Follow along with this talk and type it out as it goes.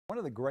One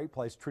of the great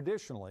places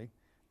traditionally,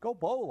 go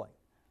bowling.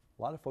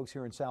 A lot of folks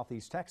here in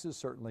Southeast Texas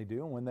certainly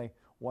do. And when they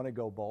want to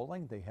go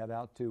bowling, they head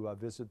out to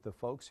visit the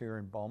folks here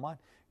in Beaumont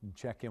and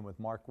check in with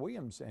Mark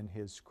Williams and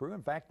his crew.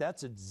 In fact,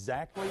 that's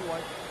exactly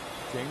what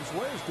James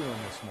Ware's doing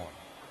this morning.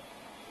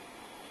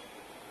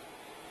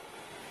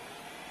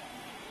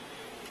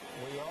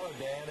 We are,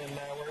 Dan,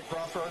 and we're at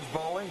Crossroads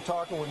Bowling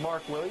talking with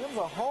Mark Williams,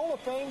 a Hall of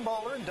Fame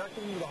bowler,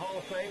 inducted into the Hall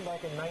of Fame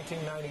back in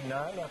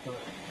 1999 after a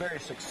very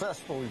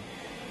successful,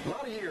 a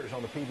lot of years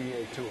on the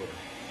PBA Tour.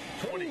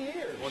 20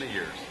 years. 20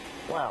 years.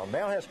 Wow.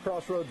 Now has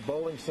Crossroads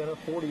Bowling Center,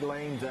 40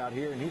 lanes out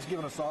here, and he's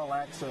given us all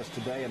access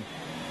today. And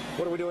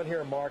what are we doing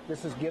here, Mark?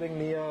 This is getting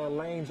the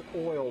lanes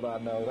oiled, I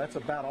know. That's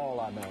about all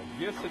I know.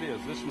 Yes, it is.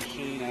 This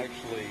machine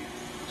actually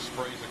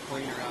sprays a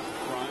cleaner out in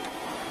front,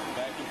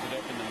 vacuums it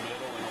up in the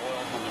middle, and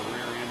oils on the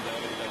rear end of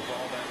it. It does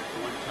all that at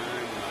one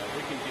time.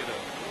 We can get a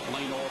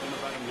lane oiled in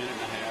about a minute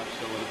and a half,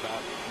 so in about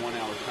 1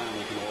 hour's time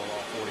we can oil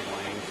all 40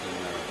 lanes and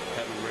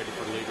have them ready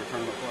for league or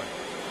tournament play.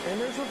 And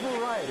there's a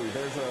variety.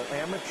 There's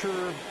an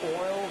amateur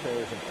oil,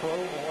 there's a pro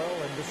oil,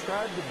 and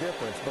describe the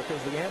difference,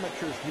 because the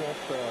amateurs want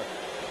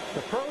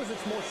the pros,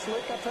 it's more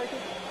slick, I take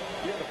it?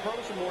 Yeah, the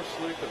pros are more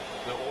slick.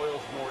 The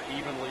oil's more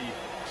evenly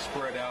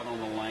spread out on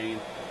the lane.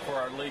 For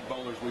our league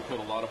bowlers, we put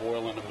a lot of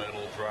oil in the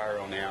middle, drier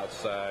on the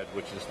outside,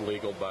 which is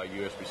legal by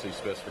USBC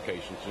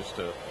specifications, just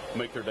to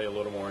make their day a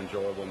little more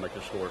enjoyable and make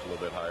their scores a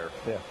little bit higher.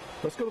 Yeah.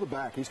 Let's go to the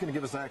back. He's going to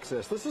give us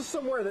access. This is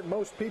somewhere that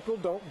most people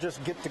don't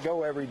just get to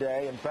go every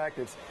day. In fact,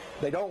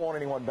 they don't want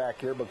anyone back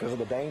here because of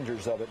the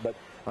dangers of it. But,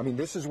 I mean,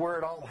 this is where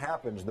it all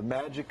happens, the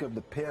magic of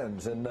the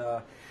pins. And,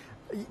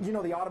 you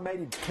know, the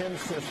automated pin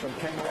system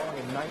came along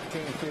in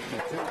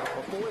 1952. But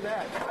before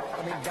that,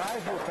 I mean, guys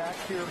were back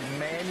here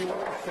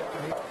manually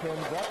setting these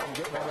pins up and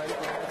getting ready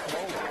for the next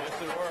bowl. Yes,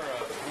 there were.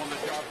 One of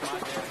the jobs my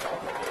dad did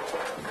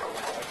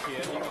as a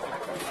kid, he was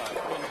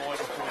a pin boy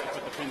before they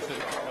put the pin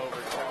system over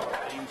at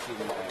Crossroads.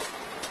 And,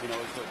 you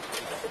know, it's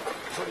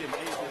pretty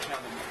amazing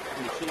how the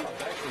machine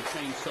has actually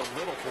changed so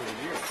little through the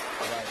years.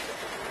 Right.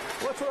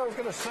 Well, that's what I was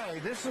going to say.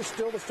 This is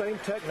still the same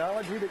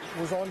technology that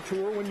was on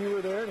tour when you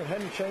were there, and it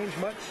hadn't changed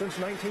much since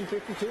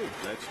 1952.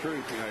 That's true.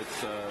 You know,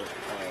 it's,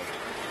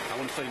 I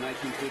want to say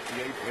 1958,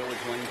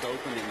 Village Lane's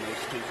open, and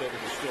those pin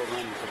setters are still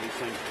running, so these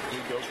things do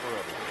go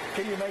forever.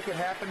 Can you make it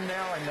happen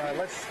now? And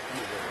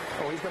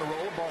he's going to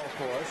roll a ball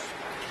for us.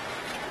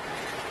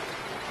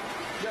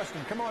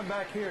 Justin, come on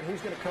back here, and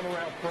he's going to come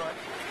around front.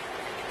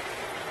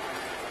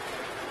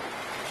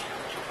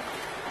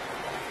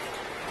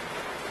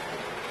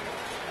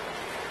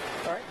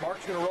 All right,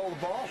 Mark's going to roll the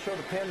ball, show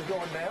the pins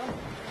going down.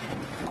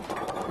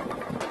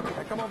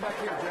 Hey, come on back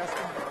here,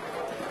 Justin.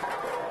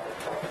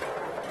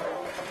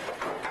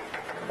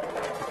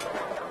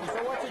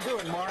 So what you're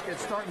doing, Mark,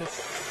 it's starting to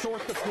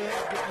sort the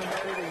pins, getting them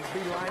ready to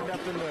be lined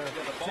up in the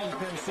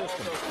 10-pin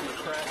system. The ball goes from the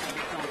track in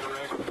one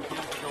direction, the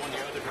pins are going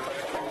the other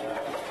direction.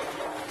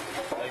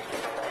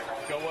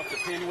 Go up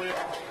the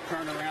pinwheel,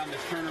 turn around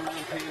this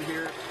turnaround pin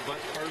here, but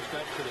first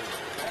up to the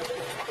basket.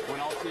 When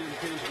all 10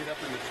 pins get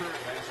up in the turret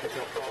basket,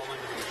 they'll fall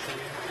into the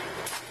machine,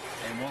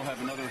 and we'll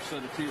have another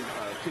set of 10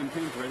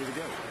 pins ready to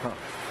go. Huh.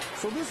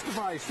 So this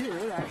device here,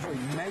 it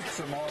actually makes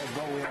them all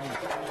go in.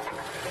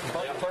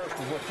 But first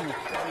is what you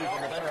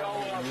that's all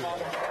our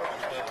models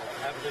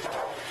have this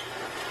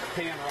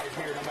pin right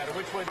here. No matter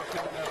which way they're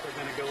coming up, they're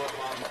going to go up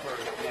bottom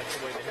first. And that's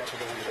the way they have to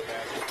go into the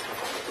basket.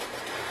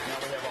 Now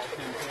we have all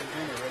 10 pins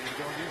in, they're ready to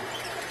go again.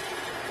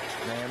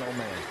 Man, oh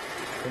man.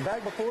 And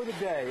back before the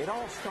day, it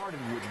all started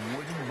with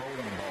wooden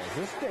bowling balls.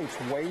 This dates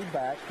way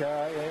back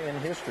in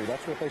history.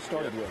 That's what they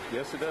started with.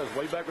 Yes, it does.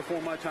 Way back before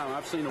my time.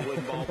 I've seen a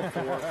wooden ball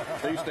before.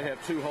 They used to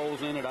have 2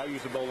 holes in it. I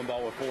use a bowling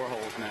ball with 4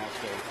 holes now.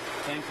 So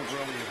things have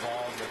really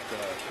evolved. But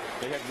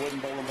they had wooden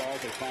bowling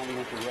balls. They finally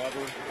went to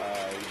rubber.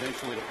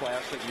 Eventually to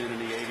plastic. And then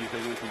in the 80s,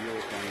 they went to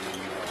urethane.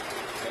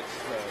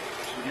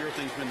 And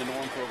urethane's been the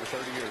norm for over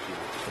 30 years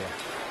now.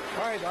 Yeah.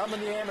 All right, I'm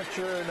in the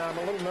amateur, and I'm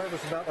a little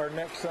nervous about our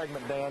next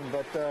segment, Dan,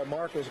 but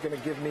Mark is going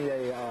to give me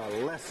a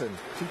lesson,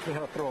 teach me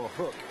how to throw a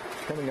hook,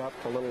 coming up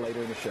a little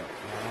later in the show.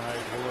 All right,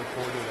 we'll look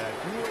forward to that.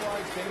 You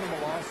realize Dana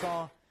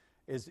Malasaw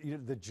is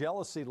the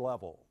jealousy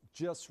level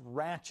just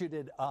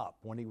ratcheted up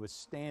when he was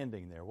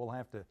standing there. We'll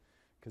have to,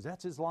 because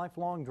that's his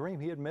lifelong dream.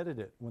 He admitted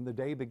it when the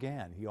day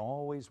began. He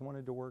always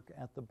wanted to work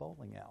at the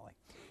bowling alley.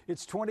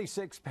 It's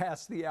 26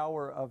 past the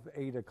hour of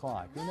 8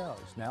 o'clock. Who knows?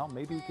 Now,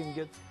 maybe he can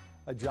get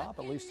a job,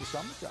 at least a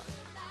summer job,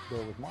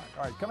 there with Mark.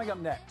 All right, coming up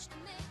next,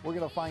 we're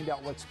going to find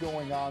out what's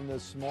going on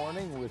this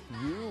morning with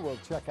you. We'll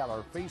check out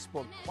our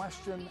Facebook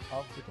question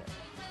of the day.